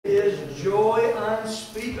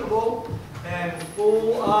unspeakable and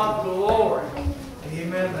full of glory.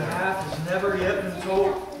 Amen. The half has never yet been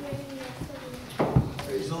told.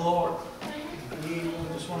 Praise the Lord. We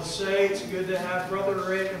just want to say it's good to have Brother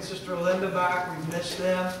Rick and Sister Linda back. We've missed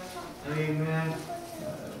them. Amen.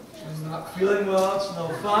 I'm not feeling well. It's no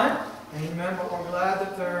fun. Amen. But we're glad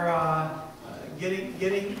that they're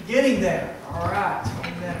getting there. All right.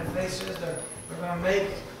 Amen. If they says they're going to make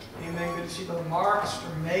it. Amen. Good to see Brother Mark, Sister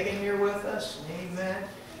Megan here with us. Amen.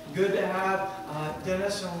 Good to have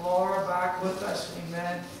Dennis and Laura back with us.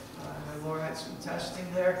 Amen. Laura had some testing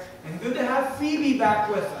there. And good to have Phoebe back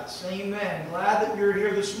with us. Amen. Glad that you're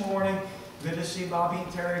here this morning. Good to see Bobby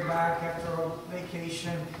and Terry back after a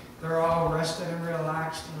vacation. They're all rested and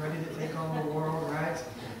relaxed and ready to take on the world, right?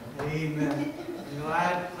 Amen.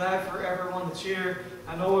 Glad for everyone that's here.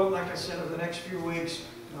 I know, like I said, over the next few weeks,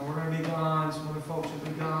 we're going to be gone. Some other folks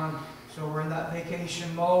will be gone. So we're in that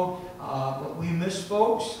vacation mode. But we miss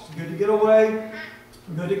folks. It's good to get away.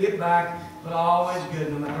 Good to get back. But always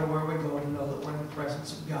good, no matter where we go, to know that we're in the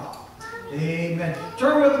presence of God. Amen.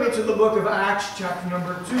 Turn with me to the book of Acts, chapter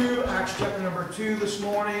number 2. Acts chapter number 2 this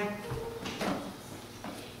morning.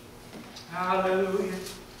 Hallelujah.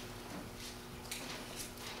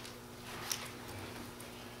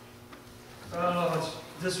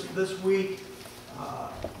 This week,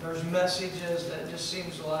 there's messages that just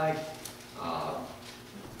seems like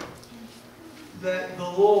that the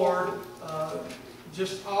Lord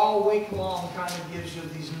just all week long kind of gives you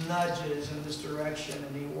these nudges in this direction,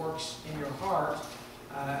 and He works in your heart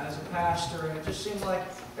as a pastor. And it just seemed like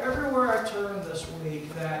everywhere I turned this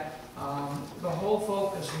week that the whole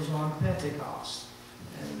focus was on Pentecost.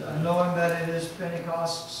 And knowing that it is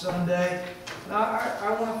Pentecost Sunday,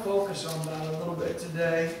 I want to focus on that a little bit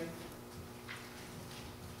today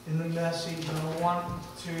in the message. And I want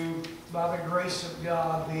to, by the grace of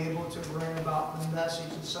God, be able to bring about the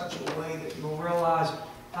message in such a way that you'll realize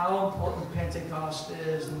how important Pentecost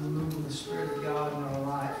is in the move of the Spirit of God in our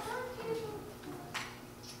life.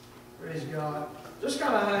 Praise God. Just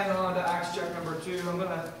kind of hang on to Acts chapter number 2. I'm going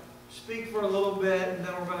to speak for a little bit, and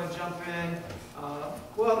then we're going to jump in.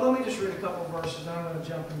 Well, let me just read a couple verses, then I'm going to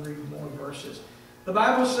jump and read more verses. The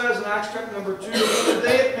Bible says in Acts chapter number 2, when the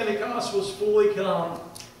day of Pentecost was fully come,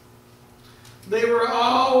 they were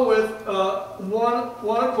all with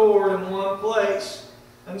one accord in one place.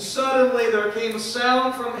 And suddenly there came a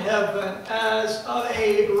sound from heaven as of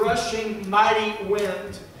a rushing mighty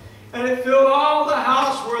wind. And it filled all the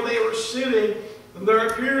house where they were sitting. And there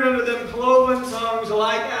appeared unto them cloven tongues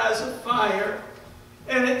like as of fire.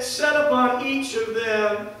 And it sat upon each of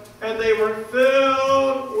them, and they were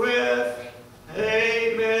filled with,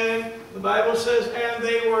 amen. The Bible says, and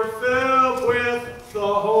they were filled with the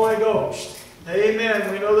Holy Ghost.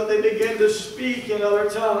 Amen. We know that they began to speak in other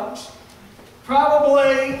tongues.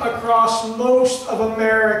 Probably across most of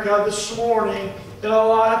America this morning, in a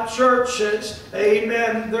lot of churches,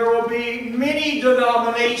 amen, there will be many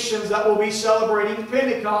denominations that will be celebrating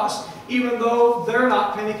Pentecost, even though they're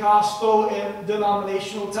not Pentecostal in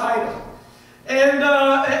denominational title. And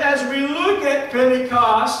as we look at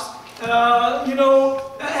Pentecost, you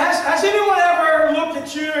know, has anyone ever looked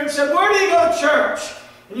at you and said, where do you go to church?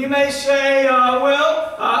 And you may say,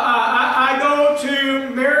 well, I go to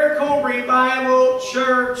Miracle Revival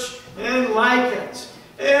Church in Lycans.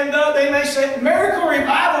 And they may say, Miracle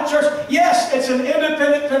Revival Church, yes, it's an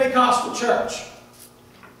independent Pentecostal church.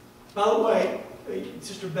 By the way,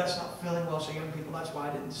 Sister Beth's not feeling well, so young people, that's why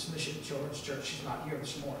I didn't dismiss you to Children's Church. She's not here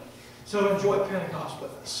this morning. So enjoy Pentecost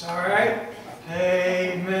with us, all right?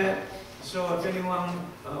 Amen. So if anyone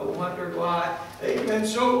wondered why, amen.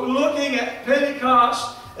 So looking at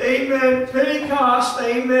Pentecost, amen, Pentecost,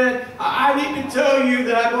 amen. I need to tell you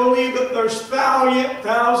that I believe that there's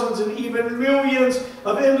thousands and even millions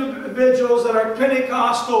of individuals that are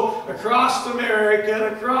Pentecostal across America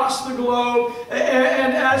and across the globe.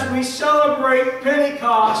 And as we celebrate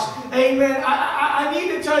Pentecost, amen, I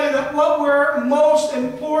need to tell you that what we're most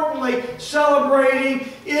importantly celebrating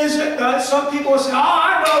isn't, some people say, oh,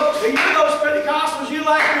 I know, you're those Pentecostals, you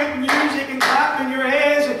like good music and clapping your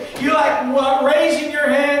hands, and you like raising your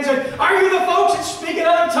hands, and are you the folks that speak in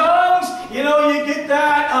other tongues? You know, you get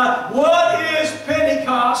that. What is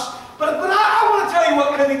Pentecost? But I want to tell you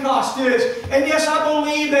what Pentecost is. And yes, I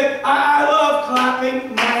believe that I love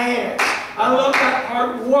clapping my hands. I love that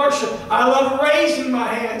part of worship. I love raising my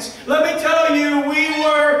hands. Let me tell you, we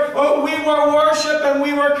were worship and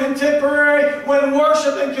we were contemporary when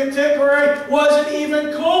worship and contemporary wasn't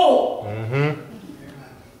even cool. Mm-hmm.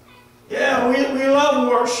 Yeah, we love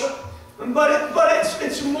worship. But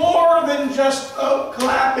it's more than just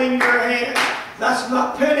clapping your hands. That's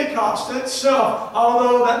not Pentecost itself,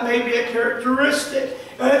 although that may be a characteristic.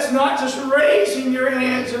 And it's not just raising your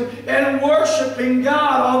hands and worshiping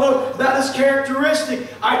God, although that is characteristic.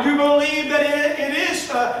 I do believe that it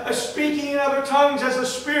is speaking in other tongues as the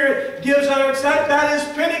Spirit gives utterance. That is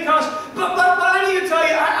Pentecost. But I need to tell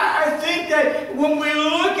you, I think that when we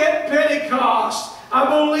look at Pentecost, I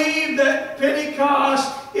believe that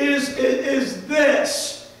Pentecost is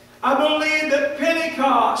this. I believe that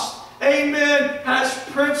Pentecost, amen, has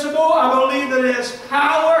principle. I believe that it has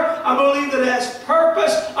power. I believe that it has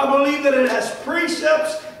purpose. I believe that it has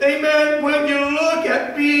precepts. Amen. When you look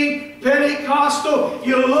at being Pentecostal,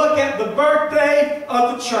 you look at the birthday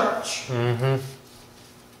of the church. Mm-hmm.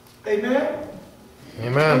 Amen.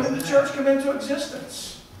 Amen. When did the church come into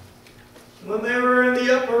existence? When they were in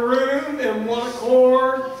the upper room in one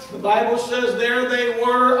accord, the Bible says there they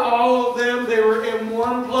were, all of them. They were in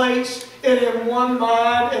one place and in one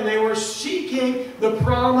mind, and they were seeking the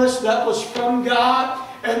promise that was from God.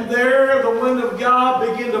 And there the wind of God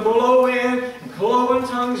began to blow in, cloven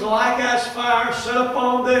tongues like as fire set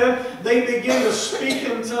upon them. They began to speak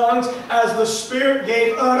in tongues as the Spirit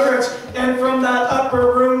gave utterance. And from that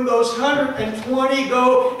upper room, those 120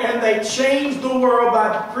 go and they changed the world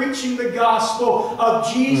by preaching the gospel of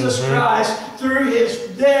Jesus Christ through His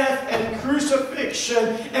death and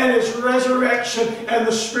crucifixion and His resurrection and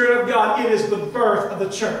the Spirit of God. It is the birth of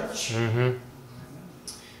the church.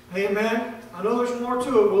 Amen. I know there's more to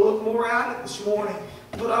it. We'll look more at it this morning.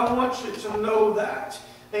 But I want you to know that.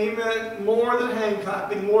 Amen. More than hand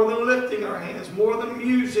clapping, more than lifting our hands, more than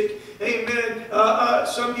music. Amen.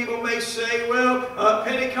 Some people may say, well,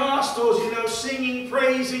 Pentecostals, singing,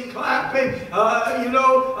 praising, clapping,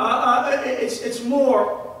 it's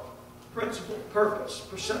more principle, purpose,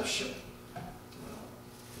 perception.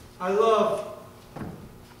 I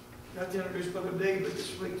got to introduce Brother David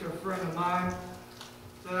this week to a friend of mine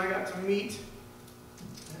that I got to meet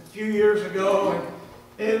a few years ago,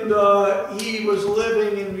 and he was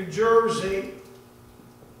living in New Jersey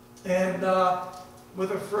and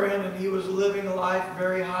with a friend, and he was living a life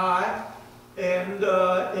very high, and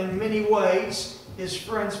in many ways his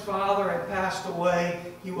friend's father had passed away.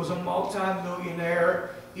 He was a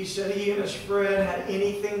multi-millionaire. He said he and his friend had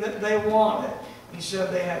anything that they wanted. He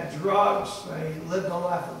said they had drugs. They lived a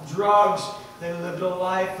life of drugs. They lived a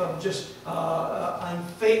life of just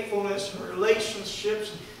unfaithfulness and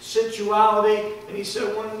relationships, and sensuality. And he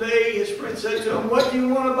said one day his friend said to him, "What do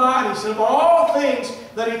you want to buy?" And he said, of all things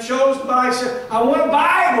that he chose to buy, he said, "I want a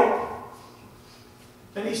Bible."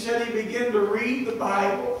 And he said he began to read the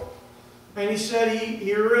Bible. And he said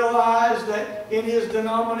he realized that in his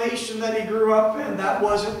denomination that he grew up in, that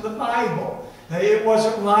wasn't the Bible. It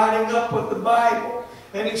wasn't lining up with the Bible.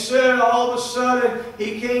 And he said all of a sudden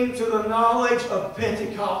he came to the knowledge of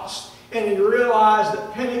Pentecost. And he realized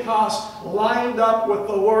that Pentecost lined up with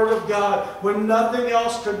the Word of God when nothing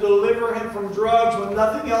else could deliver him from drugs, when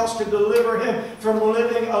nothing else could deliver him from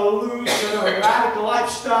living a loose and a radical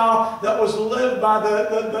lifestyle that was lived by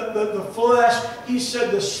the flesh. He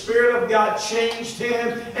said the Spirit of God changed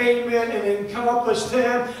him, amen, and encompassed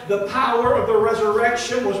him. The power of the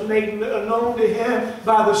resurrection was made known to him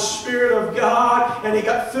by the Spirit of God, and he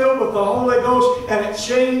got filled with the Holy Ghost, and it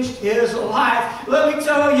changed his life. Let me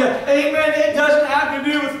tell you, amen, it doesn't have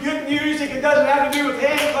to do with good music. It doesn't have to do with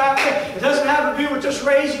hand clapping. It doesn't have to do with just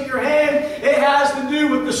raising your hand. It has to do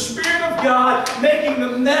with the Spirit of God making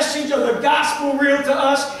the message of the gospel real to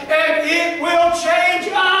us, and it will change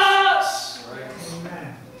us.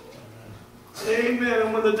 Amen. Amen.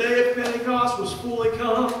 And when the day of Pentecost was fully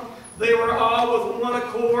come, they were all with one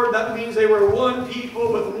accord. That means they were one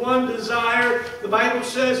people with one desire. The Bible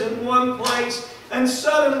says in one place. And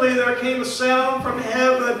suddenly there came a sound from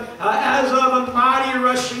heaven as of a mighty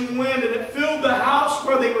rushing wind, and it filled the house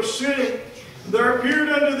where they were sitting. There appeared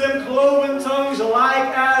unto them cloven tongues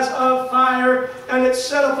like as of fire, and it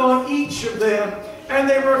set upon each of them. And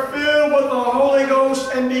they were filled with the Holy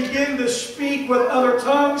Ghost and began to speak with other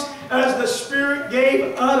tongues as the Spirit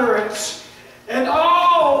gave utterance. And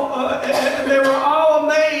they were all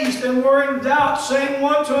amazed and were in doubt, saying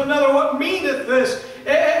one to another, "What meaneth this?"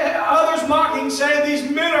 Others mocking, saying, "These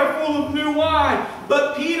men are full of new wine."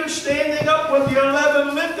 But Peter, standing up with the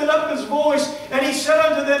 11, lifted up his voice, and he said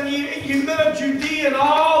unto them, "Ye men of Judea, and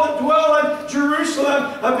all that dwell in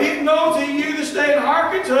Jerusalem, be it known to you this day, and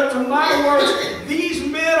hearken to my words. These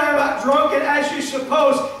men are not drunken as you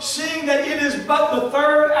suppose, seeing that it is but the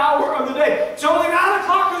 3rd hour of the day." It's only 9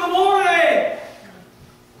 o'clock in the morning.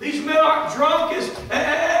 These men aren't drunk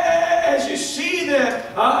as you see them.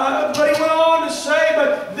 But he went on to say,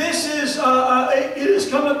 "But this is, it has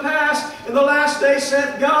come to pass in the last day day,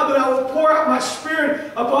 saith God, that I will pour out my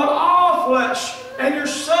Spirit upon all flesh. And your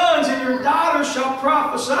sons and your daughters shall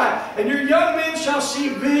prophesy, and your young men shall see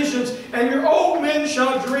visions, and your old men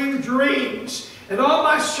shall dream dreams. And all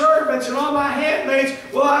my servants and all my handmaids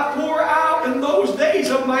will I pour out in those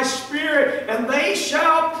days of my Spirit, and they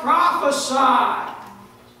shall prophesy.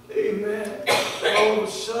 Amen. All of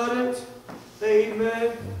a sudden,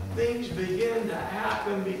 amen, things begin to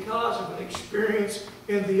happen because of an experience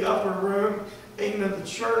in the upper room. Amen. The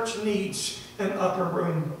church needs an upper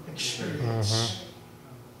room experience.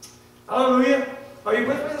 Hallelujah. Are you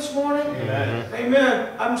with me this morning? Amen.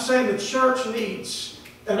 Amen. I'm saying the church needs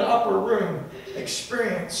an upper room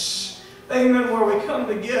experience. Amen. Where we come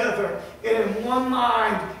together and in one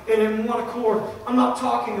mind and in one accord. I'm not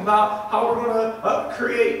talking about how we're going to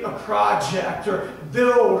create a project or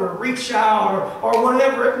build or reach out or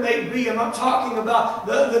whatever it may be. I'm not talking about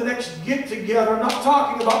the next get-together. I'm not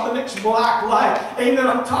talking about the next black light. Amen.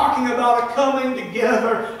 I'm talking about a coming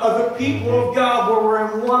together of the people of God where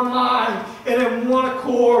we're in one mind and in one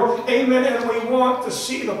accord. Amen. And we want to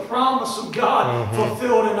see the promise of God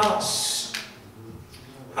fulfilled in us.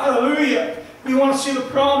 Hallelujah. We want to see the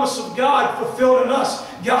promise of God fulfilled in us.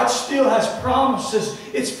 God still has promises.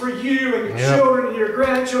 It's for you and your children and your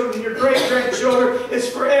grandchildren and your great-grandchildren. It's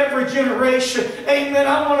for every generation. Amen.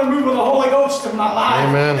 I want to move with the Holy Ghost in my life.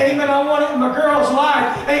 Amen. Amen. I want it in my girl's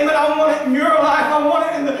life. Amen. I want it in your life. I want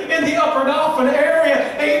it in the Upper Dolphin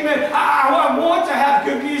area. Amen. I want to have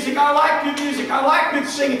good music. I like good music. I like good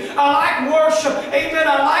singing. I like worship. Amen.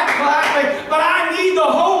 I like clapping. But I need the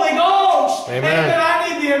Holy Ghost. Amen. Amen. I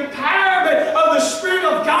need the empowerment of the Spirit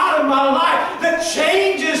of God in my life that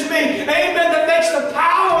changes me. Amen. That makes the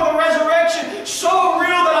power of the resurrection so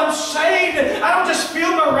real that I'm saved. I don't just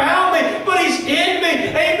feel Him around me, but He's in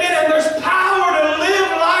me. Amen. And there's power to live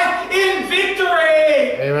life in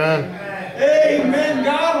victory. Amen. Amen.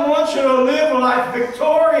 God wants you to live life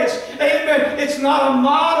victorious. Amen. It's not a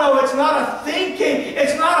motto. It's not a thinking.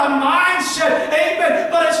 It's not a mindset.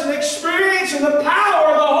 Amen. But it's an experience and the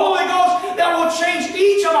power of the Holy Ghost that will change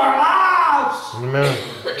each of our lives. Amen.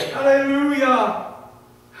 Hallelujah.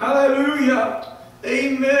 Hallelujah.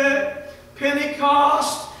 Amen.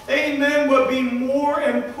 Pentecost, amen, would be more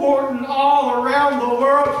important all around the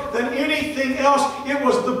world than anything else. It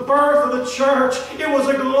was the birth of the church. It was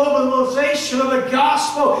a globalization of the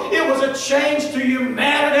gospel. It was a change to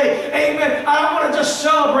humanity. Amen. I don't want to just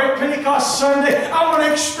celebrate Pentecost Sunday. I want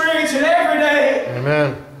to experience it every day.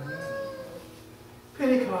 Amen.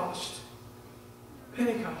 Pentecost.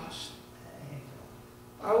 Pentecost.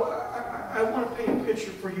 I want to paint a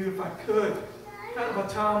picture for you, if I could, kind of a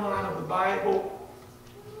timeline of the Bible.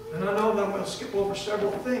 And I know that I'm going to skip over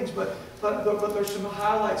several things, but there's some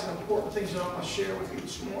highlights and important things that I want to share with you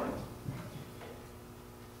this morning.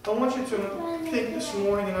 I want you to think this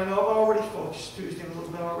morning, and I know I've already focused Tuesday a little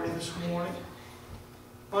bit already this morning,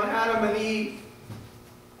 on Adam and Eve.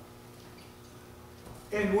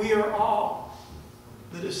 And we are all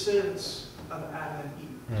the descendants of Adam and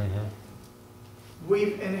Eve. Mm-hmm.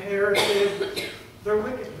 We've inherited their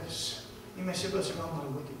wickedness. You may say, listen, I'm not a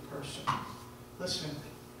wicked person. Listen,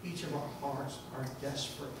 each of our hearts are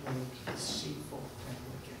desperately deceitful and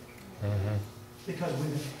wicked. Mm-hmm. Because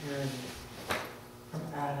we've inherited from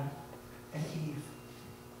Adam and Eve.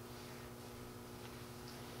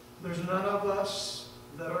 There's none of us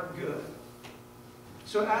that are good.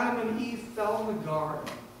 So Adam and Eve fell in the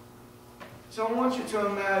garden. So I want you to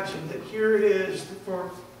imagine that here it is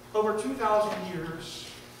for over 2,000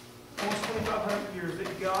 years, almost 2,500 years,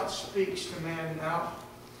 that God speaks to man now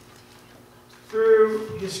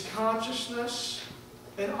through His consciousness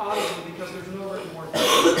and audibly, because there's no written word.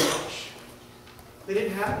 They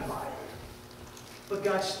didn't have the Bible. But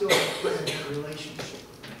God still had a plan for a relationship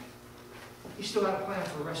with man. He still had a plan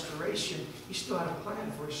for restoration. He still had a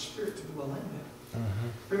plan for His Spirit to dwell in them.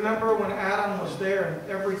 Mm-hmm. Remember when Adam was there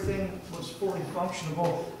and everything was fully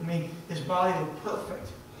functionable? I mean, his body looked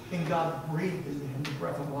perfect. And God breathed into him the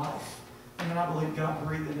breath of life. And then I believe God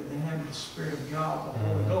breathed into him the Spirit of God, the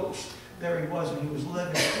Holy Ghost. There he was, and he was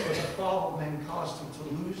living. But the fall of man caused him to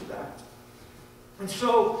lose that. And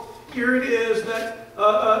so here it is that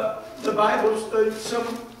the Bible,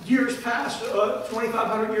 some years past,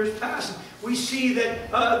 2,500 years past, we see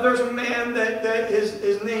that there's a man that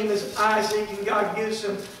his name is Isaac, and God gives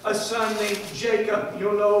him a son named Jacob.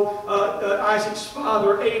 You'll know Isaac's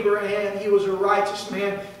father, Abraham. He was a righteous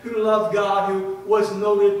man who loved God, who was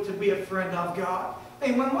noted to be a friend of God.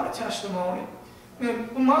 Amen. What a testimony.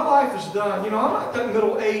 And when my life is done, I'm at that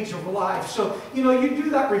middle age of life. So, you do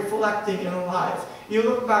that reflecting in life. You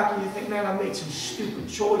look back and you think, man, I made some stupid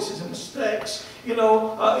choices and mistakes. You're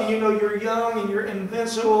young and you're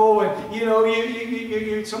invincible, and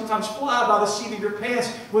you sometimes fly by the seat of your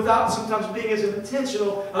pants without sometimes being as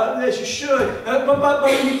intentional as you should. But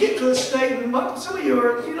when you get to the state, and some of you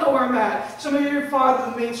are, you know where I'm at. Some of you are farther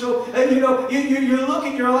than me, and so you look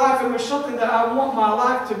at your life, and there's something that I want my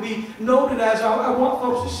life to be noted as. I want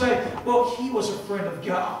folks to say, well, he was a friend of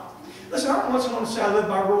God. Listen, I don't want someone to say I live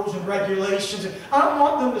by rules and regulations. I don't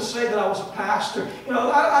want them to say that I was a pastor.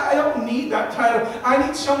 I don't need that title. I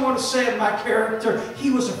need someone to say of my character,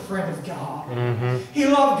 he was a friend of God. Mm-hmm. He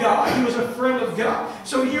loved God. He was a friend of God.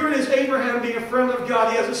 So here it is, Abraham being a friend of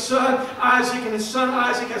God. He has a son, Isaac, and his son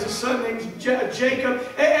Isaac has a son named Jacob.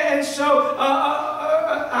 And so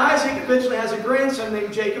Isaac eventually has a grandson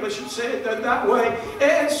named Jacob. I should say it that way.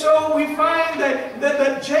 And so we find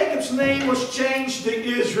that Jacob's name was changed to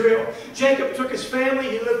Israel. Jacob took his family.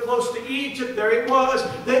 He lived close to Egypt. There it was.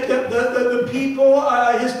 The people,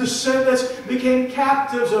 his descendants, became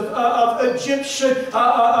captives of Egyptian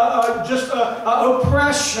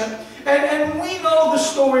oppression. And we know the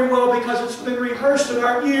story well because it's been rehearsed in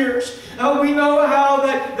our ears. We know how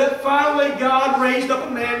that finally God raised up a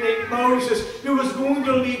man named Moses who was going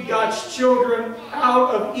to lead God's children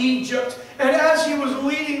out of Egypt. And as he was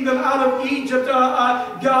leading them out of Egypt,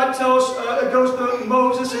 God goes to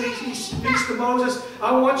Moses, and he speaks to Moses,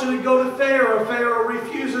 I want you to go to Pharaoh. Pharaoh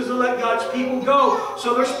refuses to let God's people go.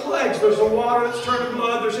 So there's plagues. There's the water that's turned to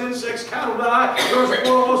blood. There's insects, cattle die. There's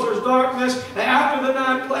wolves. There's darkness. And after the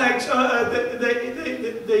 9 plagues,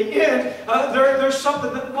 they end. There's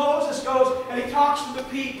something that Moses goes and he talks to the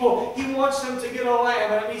people. He wants them to get a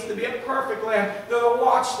lamb, and it needs to be a perfect lamb. They'll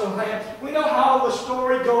watch the lamb. We know how the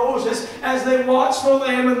story goes as they watch the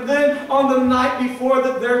lamb, and then on the night before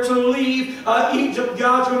that they're to leave Egypt,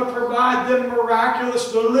 God's going to provide them miraculous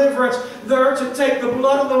deliverance. They're to take the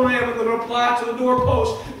blood of the lamb and they're to apply it to the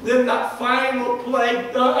doorpost. Then that final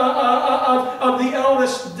plague of the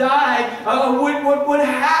eldest dying would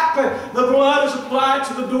happen. The blood is applied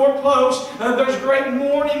to the doorpost. There's great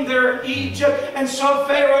mourning there in Egypt. And so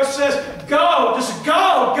Pharaoh says, go, just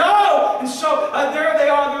go, go. And so there they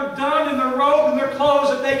are. They're done in their robe and their clothes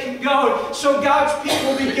that they can go. So God's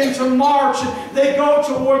people begin to march. And they go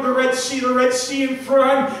toward the Red Sea in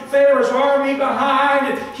front, Pharaoh's army behind,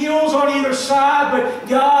 and hills on either side. But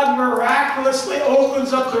God miraculously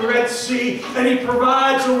opens up the Red Sea, and He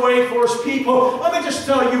provides a way for His people. Let me just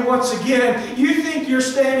tell you once again, you think you're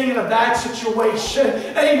standing in a bad situation.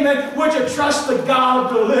 Amen. Would you trust the God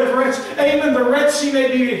of deliverance? Amen. The Red Sea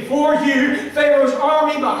may be before you, Pharaoh's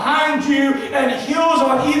army behind you, and hills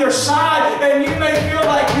on either side, and you may feel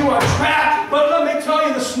like you are trapped. But let me tell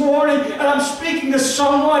you this morning, and I'm speaking to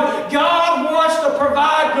someone, God wants to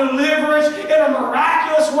provide deliverance in a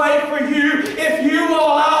miraculous way for you if you will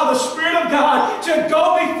allow the Spirit of God to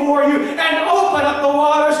go before you and open up the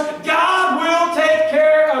waters. God will take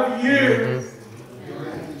care of you.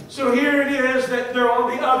 So here it is that they're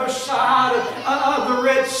on the other side of the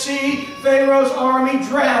Red Sea. Pharaoh's army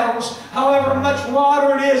drowns. However much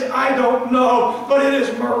water it is, I don't know. But it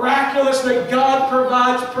is miraculous that God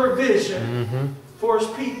provides provision for His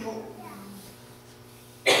people.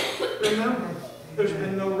 Remember, there's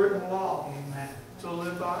been no written law to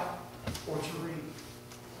live by or to read.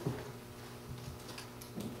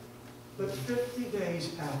 But 50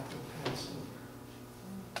 days after Passover,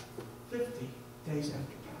 50 days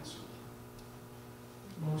after Passover,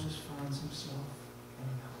 Moses finds himself in a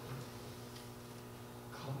mountain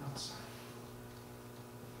called Mount Sinai.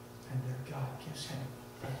 And there God gives him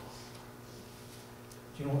a law.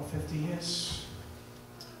 Do you know what 50 is?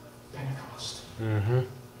 Pentecost.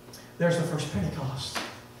 There's the first Pentecost.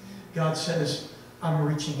 God says, I'm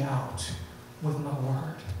reaching out with my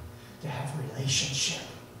word to have a relationship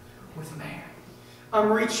with man.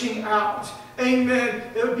 I'm reaching out. Amen.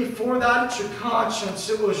 Before that, it's your conscience.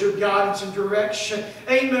 It was your guidance and direction.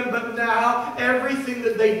 Amen. But now, everything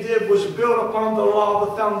that they did was built upon the law.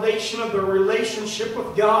 The foundation of their relationship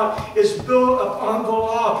with God is built upon the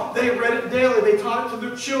law. They read it daily. They taught it to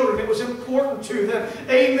their children. It was important to them.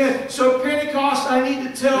 Amen. So Pentecost, I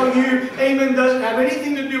need to tell you, amen, doesn't have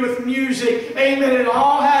anything to do with music. Amen. It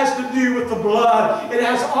all has to do with the blood. It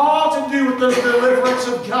has all to do with the deliverance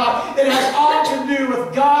of God. It has all to do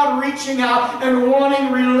with God reaching out and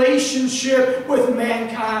wanting relationship with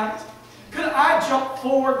mankind. Could I jump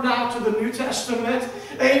forward now to the New Testament?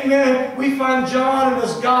 Amen. We find John in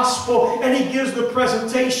his gospel, and he gives the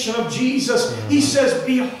presentation of Jesus. He says,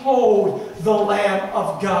 behold the Lamb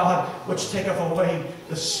of God, which taketh away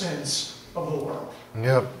the sins of the world.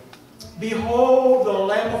 Yep. Behold the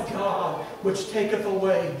Lamb of God, which taketh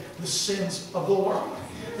away the sins of the world.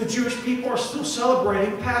 The Jewish people are still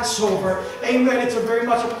celebrating Passover. Amen. It's a very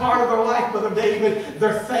much a part of their life, Brother David.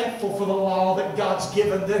 They're thankful for the law that God's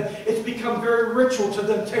given them. It's become very ritual to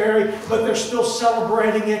them, Terry, but they're still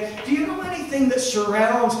celebrating it. Do you know anything that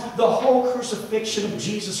surrounds the whole crucifixion of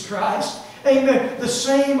Jesus Christ? Amen. The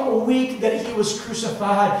same week that He was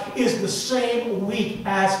crucified is the same week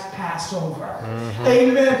as Passover.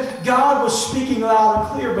 Amen. God was speaking loud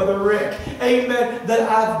and clear, Brother Rick. Amen. That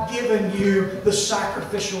I've given you the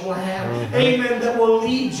sacrificial lamb. Amen. That will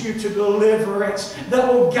lead you to deliverance.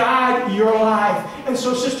 That will guide your life. And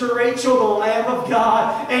so Sister Rachel, the Lamb of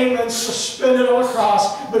God, amen, suspended on a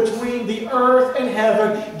cross between the earth and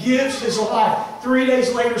heaven, gives His life. 3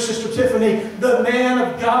 days later, Sister Tiffany, the man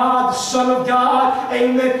of God, the Son of God,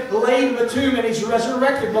 amen, laid in the tomb and He's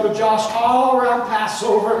resurrected, Brother Josh, all around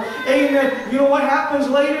Passover. Amen. You know what happens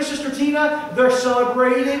later, Sister Tina? They're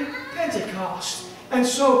celebrating Pentecost. And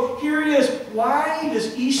so here it is. Why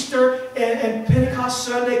does Easter and Pentecost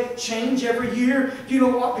Sunday change every year? Do you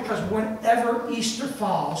know what? Because whenever Easter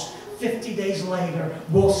falls, 50 days later,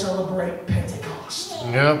 we'll celebrate Pentecost.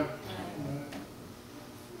 Yep.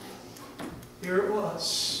 Here it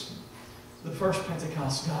was. The first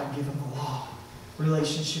Pentecost, God given the law,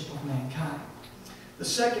 relationship with mankind. The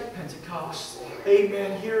second Pentecost,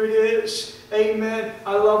 amen, here it is. Amen.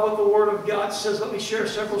 I love what the Word of God says. Let me share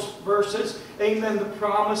several verses. Amen. The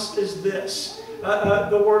promise is this.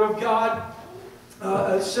 The Word of God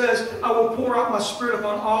says, I will pour out my Spirit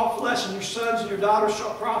upon all flesh, and your sons and your daughters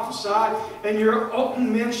shall prophesy, and your old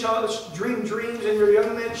men shall dream dreams, and your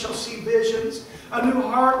young men shall see visions. A new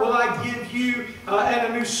heart will I give you,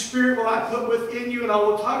 and a new spirit will I put within you, and I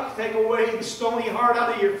will take away the stony heart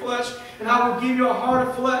out of your flesh, and I will give you a heart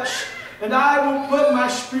of flesh. And I will put my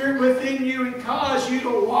Spirit within you and cause you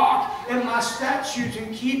to walk in my statutes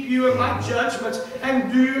and keep you in my judgments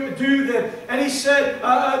and do them. And He said,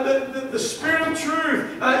 the Spirit of truth,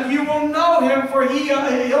 you will know Him, for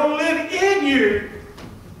He'll live in you.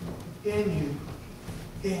 In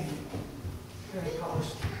you. In you.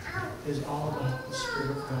 Pentecost is all about the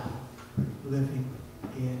Spirit of God living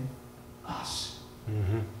in us.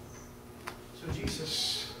 So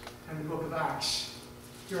Jesus, in the book of Acts,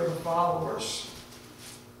 here are the followers.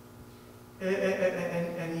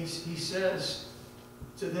 And he says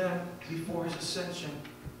to them before His ascension,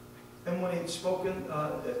 and when He had spoken,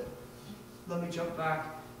 let me jump back,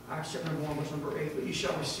 Acts chapter 1, verse number 8, but you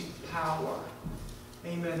shall receive power.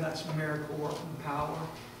 Amen, that's miracle working power.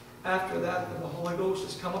 After that, the Holy Ghost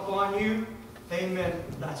has come upon you. Amen,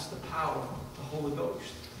 that's the power of the Holy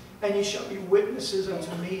Ghost. And you shall be witnesses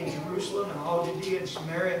unto me in Jerusalem and all Judea and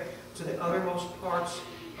Samaria to the uttermost parts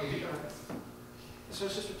of the earth. So,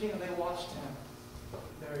 Sister Tina, they watched Him.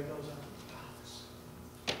 There He goes up to the palace.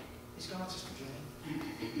 He's gone, Sister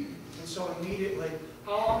Jane. And so immediately,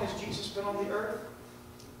 how long has Jesus been on the earth?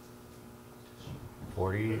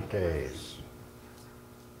 40 days.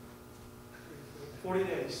 40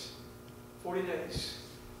 days. 40 days.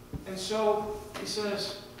 And so He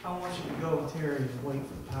says, I want you to go and tarry and wait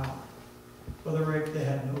for the power. Brother Rick, they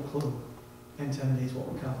had no clue in 10 days what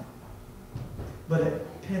would come. But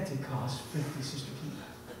at Pentecost, 50, Sister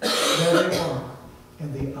Tina, there they were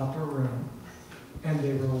in the upper room, and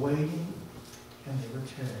they were waiting, and they were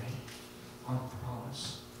tarrying on the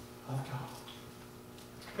promise of God.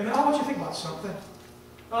 And I want you to think about something.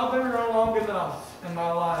 I've been around long enough in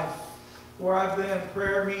my life where I've been in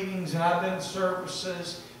prayer meetings and I've been in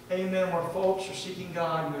services, amen, where folks are seeking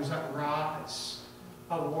God, and there's that rise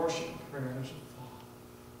of worship and prayer. There's a fall.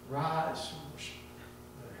 Rise and worship.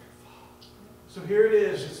 So here it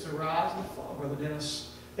is. It's the rise and the fall, Brother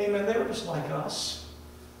Dennis. Amen. They were just like us.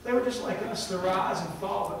 They were just like us, the rise and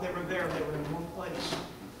fall, but they were there. They were in one place,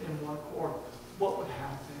 in one accord. What would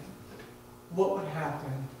happen? What would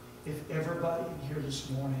happen if everybody in here this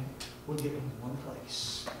morning would get in one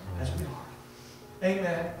place, as we are?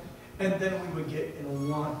 Amen. And then we would get in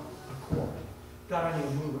one accord. God, I need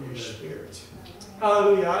a move of your Spirit.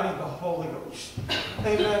 Hallelujah. I need the Holy Ghost.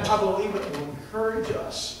 Amen. I believe it will encourage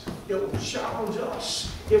us. It will challenge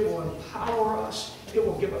us. It will empower us. It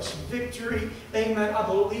will give us victory. Amen. I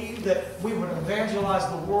believe that we would evangelize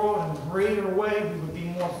the world in a greater way. We would be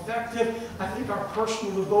more effective. I think our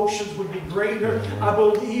personal devotions would be greater. I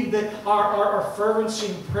believe that our fervency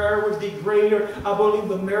in prayer would be greater. I believe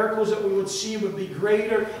the miracles that we would see would be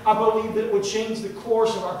greater. I believe that it would change the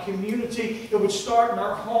course of our community. It would start in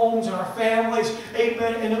our homes and our families.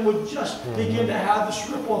 Amen. And it would just begin to have this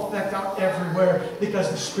ripple effect out everywhere because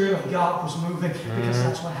the Spirit of God was moving. Because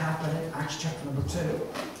that's what happened in Acts chapter number 2.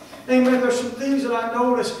 Amen. There's some things that I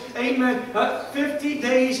noticed. Amen. 50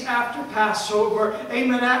 days after Passover.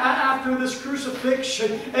 Amen. After this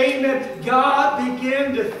crucifixion. Amen. God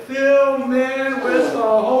began to fill men with the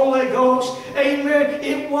Holy Ghost. Amen.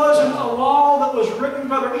 It wasn't a law that was written,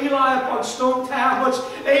 Brother Eli, upon stone tablets.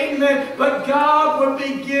 Amen. But God would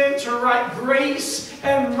begin to write grace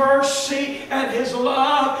and mercy and His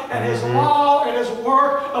love and His law and His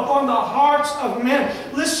work upon the hearts of men.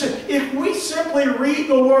 Listen, if we simply read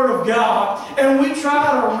the Word of God and we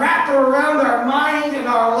try to wrap it around our mind and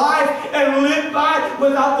our life and live by it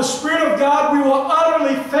without the Spirit of God, we will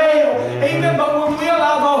utterly fail. Amen. But when we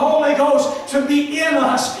allow the Holy Ghost to be in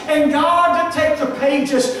us and God to take the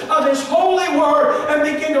pages of His holy Word and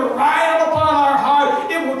begin to write it upon our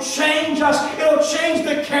heart, it will change us. It will change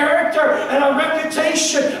the character and our reputation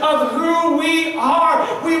of who we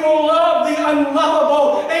are. We will love the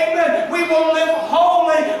unlovable. Amen. We will live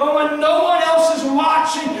holy, but when no one else is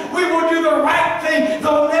watching, we will do the right thing.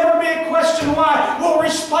 There will never be a question why. We'll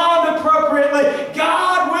respond appropriately.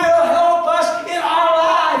 God will help us in our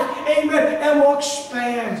life. Amen. And we'll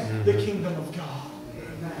expand the kingdom of God.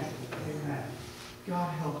 Amen. Amen. God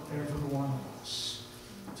help every one of us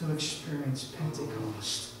to experience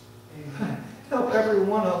Pentecost. Amen. Help every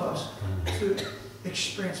one of us to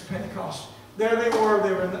experience Pentecost. There they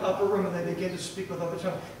were in the upper room, and they began to speak with other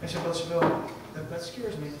tongues. I said, Brother Saville, that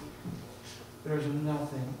scares me. There's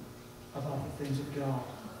nothing about the things of God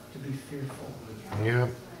to be fearful. Yep.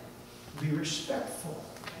 Be respectful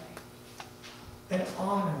and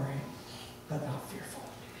honoring, but not fearful.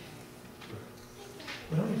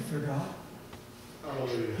 We don't need to fear God.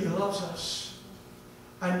 Hallelujah. He loves us.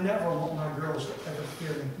 I never want my girls to ever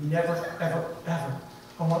fear me. Never, ever, ever.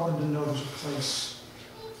 I want them to know there's a place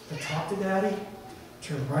to talk to Daddy,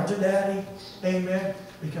 to run to Daddy. Amen.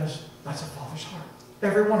 Because that's a father's heart.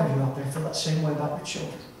 Every one of you out there feel that same way about your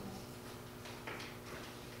children.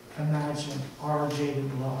 Imagine our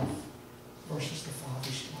jaded love versus the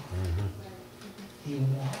Father's love. He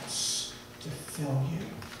wants to fill you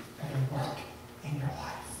and work in your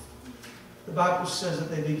life. The Bible says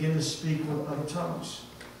that they begin to speak with other tongues.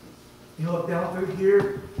 You look down through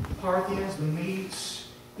here, Parthians, the Medes,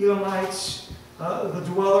 Elamites, the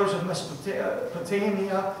dwellers of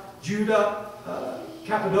Mesopotamia, Judah,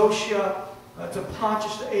 Cappadocia, to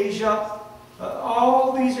Pontus, to Asia.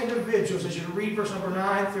 All these individuals, as you read verse number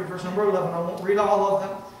 9 through verse number 11, I won't read all of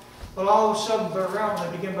them, but all of a sudden they're around,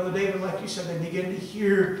 they begin, Brother David, like you said, they begin to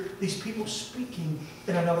hear these people speaking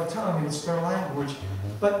in another tongue, and it's their language.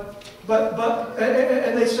 And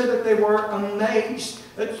they said that they were amazed.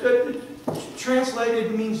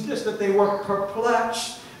 Translated means this, that they were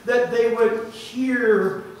perplexed, that they would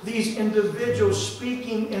hear these individuals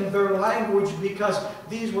speaking in their language because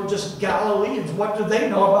these were just Galileans. What do they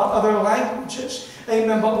know about other languages?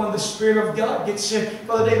 Amen. But when the Spirit of God gets in,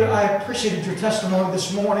 Brother David, I appreciated your testimony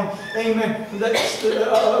this morning. Amen. That's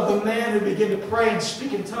the man who began to pray and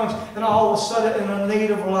speak in tongues, and all of a sudden in a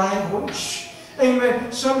native language.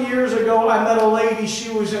 Amen. Some years ago, I met a lady. She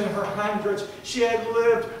was in her hundreds. She had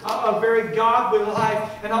lived a very godly life.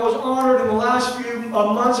 And I was honored in the last few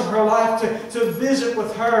months of her life to visit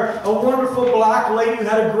with her. A wonderful black lady who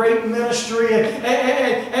had a great ministry.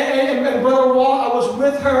 And Brother Walt, I was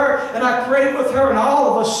with her, and I prayed with her. And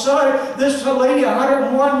all of a sudden, this lady,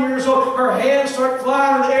 101 years old, her hands start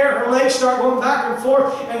flying in the air. Her legs start going back and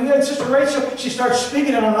forth. And then Sister Rachel, she starts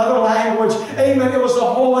speaking in another language. Amen. It was the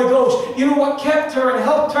Holy Ghost. You know what kept her and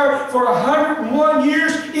helped her for 101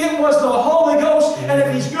 years? It was the Holy Ghost. And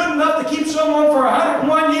if He's good enough to keep someone for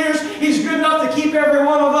 101 years, He's good enough to keep every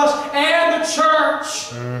one of us and the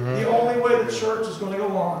church. The only way the church is going to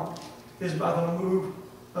go on is by the move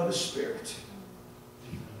of the Spirit.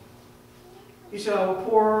 He said, I will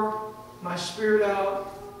pour my Spirit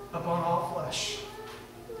out upon all flesh.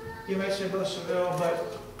 You may say, Brother Saville,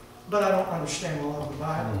 but I don't understand a lot of the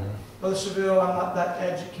Bible. Brother Saville, I'm not that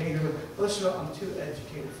educated. Brother Saville, I'm too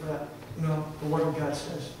educated for that. You know, the Word of God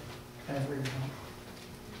says, everyone.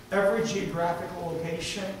 Every geographical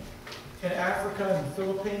location in Africa and the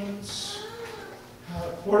Philippines,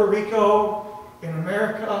 Puerto Rico, in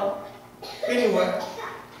America, anywhere,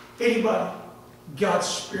 anybody, God's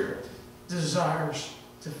Spirit desires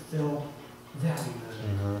to fill them.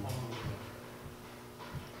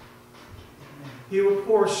 He will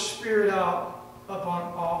pour Spirit out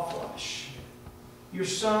upon all flesh. Your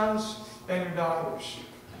sons and your daughters.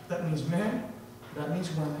 That means men. That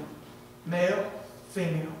means women. Male,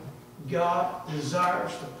 female. God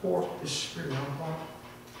desires to pour His Spirit upon them.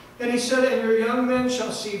 And He said, and your young men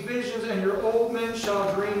shall see visions, and your old men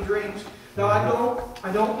shall dream dreams. Now,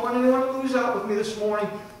 I don't want anyone to lose out with me this morning,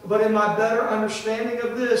 but in my better understanding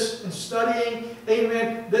of this and studying,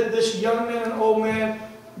 amen, that this young man and old man,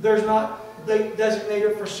 they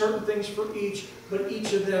designated for certain things for each, but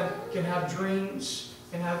each of them can have dreams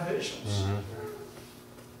and have visions.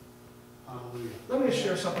 Let me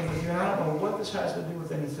share something with you, and I don't know what this has to do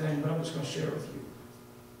with anything, but I'm just going to share it with you.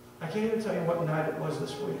 I can't even tell you what night it was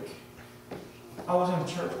this week. I was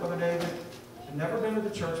in church, Brother David. I'd never been to the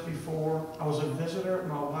church before. I was a visitor, and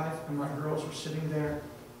my wife and my girls were sitting there.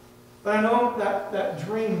 But I know that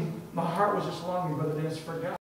dream, my heart was just longing, Brother Dennis, for God.